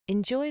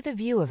Enjoy the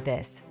view of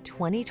this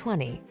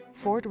 2020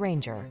 Ford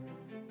Ranger.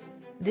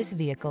 This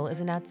vehicle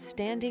is an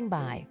outstanding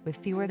buy with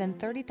fewer than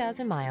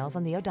 30,000 miles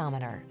on the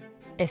odometer.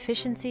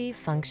 Efficiency,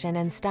 function,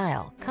 and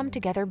style come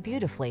together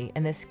beautifully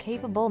in this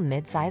capable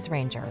midsize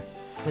Ranger.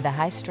 With a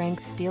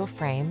high-strength steel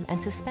frame and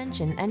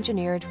suspension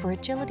engineered for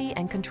agility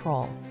and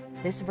control,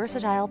 this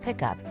versatile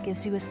pickup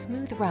gives you a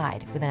smooth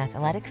ride with an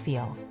athletic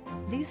feel.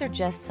 These are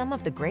just some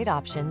of the great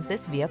options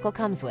this vehicle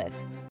comes with: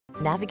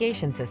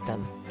 navigation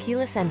system,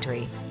 keyless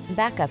entry,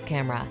 backup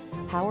camera,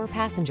 power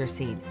passenger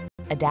seat,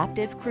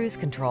 adaptive cruise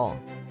control,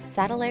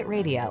 satellite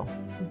radio,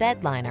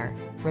 bed liner,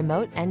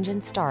 remote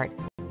engine start,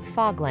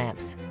 fog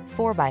lamps,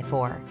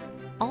 4x4.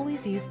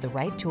 Always use the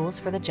right tools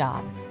for the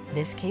job.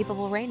 This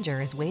capable Ranger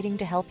is waiting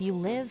to help you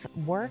live,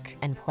 work,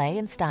 and play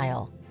in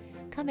style.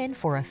 Come in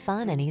for a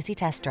fun and easy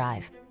test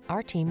drive.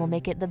 Our team will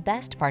make it the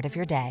best part of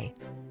your day.